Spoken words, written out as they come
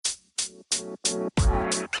Hi,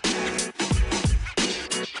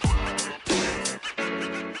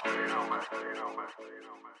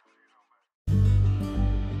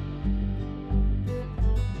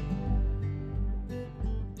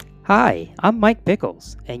 I'm Mike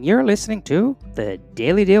Pickles, and you're listening to the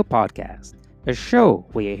Daily Dale Podcast, a show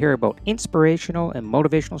where you hear about inspirational and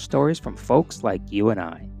motivational stories from folks like you and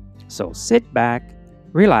I. So sit back,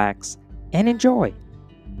 relax, and enjoy.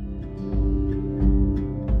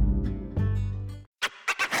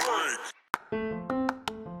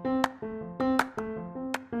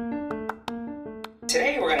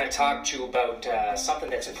 Today we're going to talk to you about something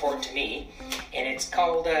that's important to me, and it's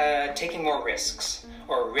called taking more risks,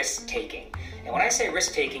 or risk-taking. And when I say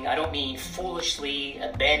risk-taking, I don't mean foolishly,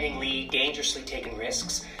 abandoningly, dangerously taking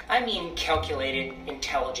risks. I mean calculated,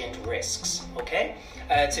 intelligent risks, okay?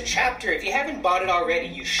 It's a chapter, if you haven't bought it already,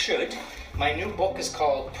 you should. My new book is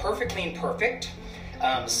called Perfectly Imperfect,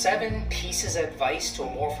 7 Pieces of Advice to a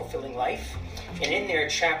More Fulfilling Life. And in there,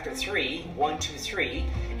 chapter 3, 1, 2, 3,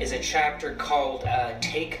 is a chapter called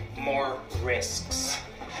Take More Risks.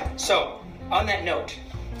 So, on that note,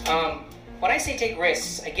 when I say take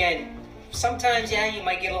risks, again, sometimes, you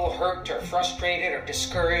might get a little hurt or frustrated or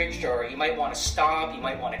discouraged, or you might want to stop, you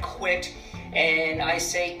might want to quit, and I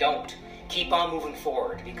say don't. Keep on moving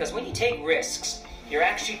forward, because when you take risks, you're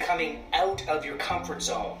actually coming out of your comfort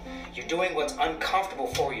zone. You're doing what's uncomfortable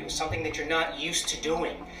for you, something that you're not used to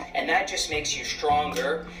doing, and that just makes you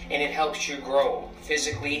stronger, and it helps you grow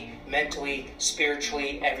physically, mentally,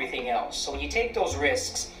 spiritually, everything else. So when you take those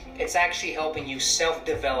risks, it's actually helping you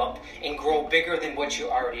self-develop and grow bigger than what you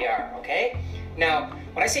already are, okay? Now,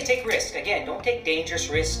 when I say take risks, again, don't take dangerous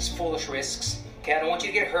risks, foolish risks, okay? I don't want you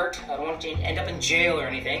to get hurt. I don't want you to end up in jail or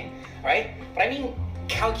anything, right? But I mean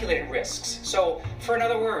calculated risks. So, in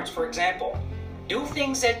other words, for example, do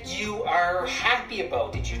things that you are happy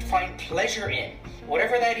about, that you find pleasure in,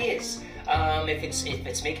 whatever that is. If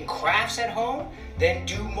it's making crafts at home, then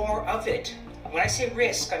do more of it. When I say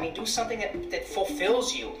risk, I mean do something that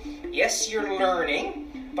fulfills you. Yes, you're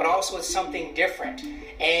learning, but also it's something different.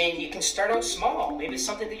 And you can start out small. Maybe it's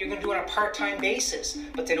something that you're going to do on a part-time basis,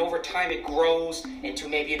 but then over time it grows into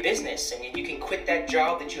maybe a business, and you can quit that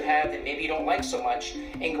job that you have that maybe you don't like so much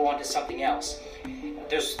and go on to something else.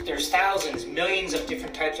 There's thousands, millions of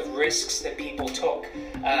different types of risks that people took.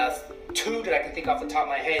 2 that I can think off the top of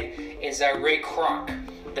my head is Ray Kroc,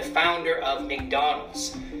 the founder of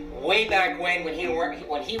McDonald's. Way back when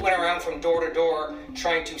he went around from door to door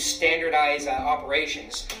trying to standardize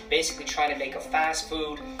operations, basically trying to make a fast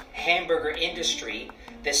food hamburger industry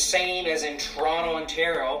the same as in Toronto,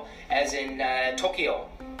 Ontario, as in Tokyo.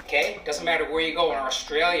 Okay? Doesn't matter where you go, in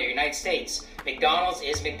Australia, United States, McDonald's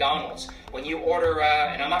is McDonald's. When you order,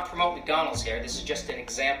 and I'm not promoting McDonald's here, this is just an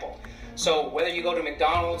example. So whether you go to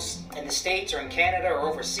McDonald's in the States or in Canada or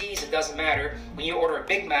overseas, it doesn't matter. When you order a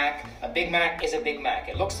Big Mac is a Big Mac.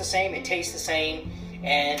 It looks the same, it tastes the same,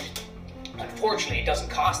 and unfortunately it doesn't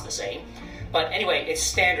cost the same. But anyway, it's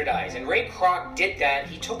standardized. And Ray Kroc did that.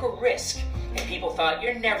 He took a risk. And people thought,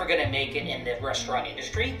 you're never going to make it in the restaurant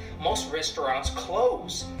industry. Most restaurants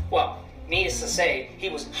close. Well, needless to say, he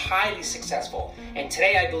was highly successful. And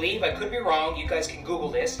today, I believe, I could be wrong, you guys can Google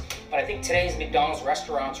this, but I think today's McDonald's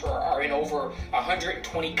restaurants are in over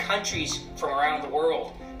 120 countries from around the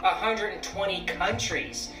world. 120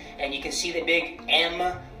 countries. And you can see the big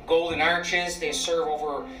M golden arches. They serve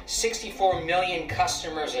over 64 million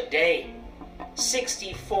customers a day.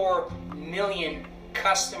 64 million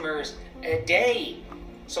customers a day.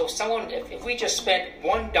 So if we just spent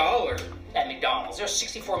 $1 at McDonald's, there's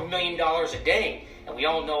 $64 million a day, and we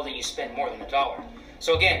all know that you spend more than $1.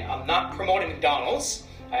 So again, I'm not promoting McDonald's.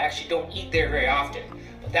 I actually don't eat there very often,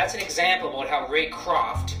 but that's an example about how Ray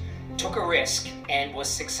Kroc took a risk and was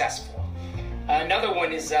successful. Another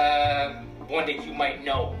one is one that you might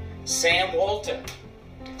know, Sam Walton.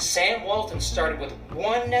 Sam Walton started with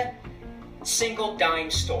one single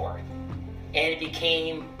dime store, and it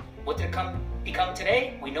became, what did it become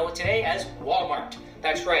today? We know it today as Walmart.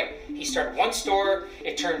 That's right. He started one store.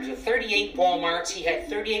 It turned into 38 Walmarts. He had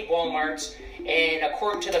 38 Walmarts. And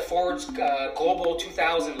according to the Forbes Global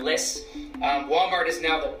 2000 list, Walmart is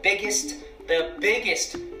now the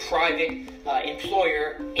biggest private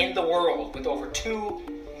employer in the world with over 2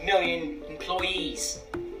 million employees.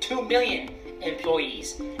 2 million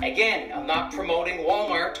employees. Again, I'm not promoting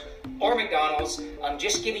Walmart or McDonald's. I'm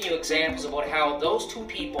just giving you examples about how those two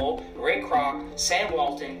people, Ray Kroc, Sam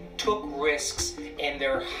Walton, took risks, and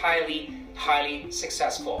they're highly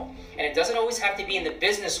successful. And it doesn't always have to be in the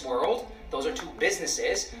business world. Those are two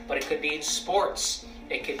businesses, but it could be in sports.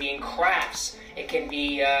 It could be in crafts. It can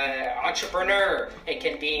be entrepreneur. It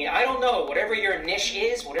can be, I don't know, whatever your niche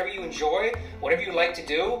is, whatever you enjoy, whatever you like to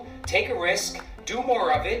do, take a risk, do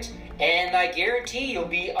more of it, and I guarantee you'll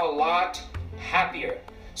be a lot happier.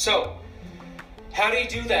 So, how do you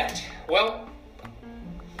do that? Well,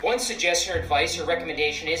 one suggestion or advice or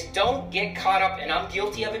recommendation is don't get caught up, and I'm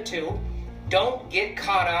guilty of it too, don't get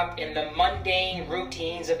caught up in the mundane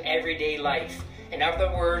routines of everyday life. In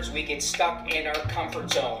other words, we get stuck in our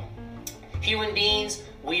comfort zone. Human beings,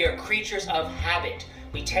 we are creatures of habit.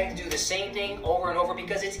 We tend to do the same thing over and over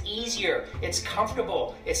because it's easier, it's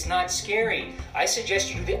comfortable, it's not scary. I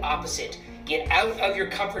suggest you do the opposite. Get out of your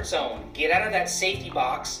comfort zone, get out of that safety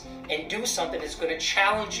box, and do something that's going to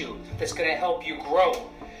challenge you, that's going to help you grow.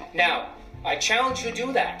 Now, I challenge you to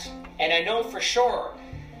do that, and I know for sure.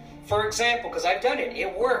 For example, because I've done it,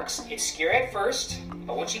 it works. It's scary at first,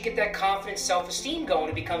 but once you get that confidence, self-esteem going,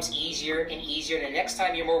 it becomes easier and easier, and the next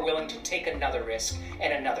time you're more willing to take another risk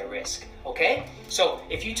and another risk, okay? So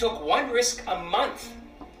if you took one risk a month,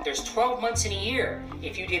 there's 12 months in a year.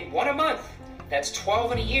 If you did one a month, that's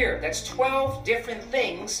 12 in a year. That's 12 different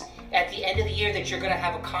things at the end of the year that you're going to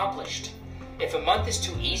have accomplished. If a month is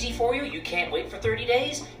too easy for you, you can't wait for 30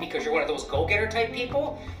 days because you're one of those go-getter type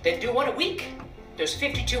people, then do one a week. There's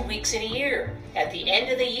 52 weeks in a year. At the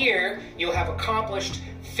end of the year, you'll have accomplished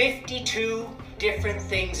 52 different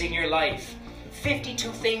things in your life. 52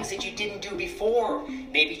 things that you didn't do before.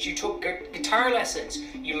 Maybe you took guitar lessons,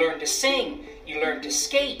 you learned to sing, you learned to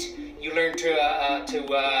skate, you learned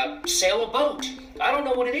to sail a boat. I don't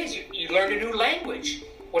know what it is. You learned a new language.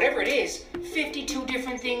 Whatever it is, 52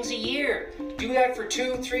 different things a year. Do that for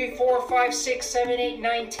 2, 3, 4, 5, 6, 7, 8,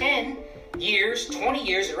 9, 10 years, 20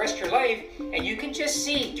 years, the rest of your life, and you can just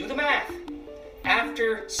see, do the math.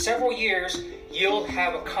 After several years, you'll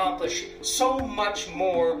have accomplished so much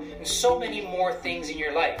more and so many more things in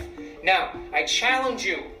your life. Now, I challenge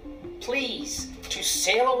you, please, to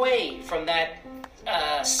sail away from that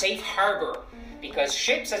safe harbor, because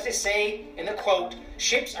ships, as they say in the quote,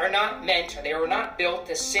 ships are not meant, they were not built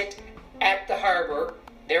to sit at the harbor.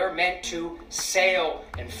 They're meant to sail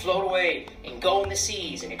and float away and go in the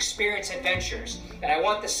seas and experience adventures. And I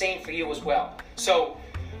want the same for you as well. So,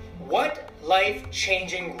 what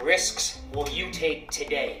life-changing risks will you take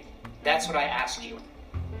today? That's what I ask you.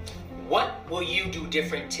 What will you do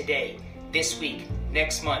different today, this week,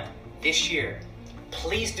 next month, this year?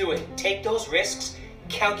 Please do it. Take those risks,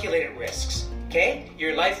 calculated risks, okay?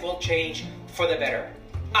 Your life will change for the better.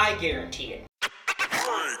 I guarantee it.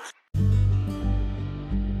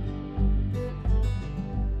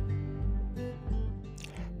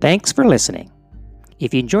 Thanks for listening.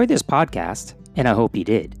 If you enjoyed this podcast, and I hope you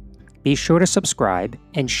did, be sure to subscribe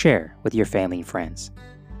and share with your family and friends.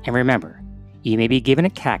 And remember, you may be given a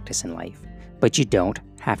cactus in life, but you don't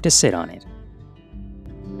have to sit on it.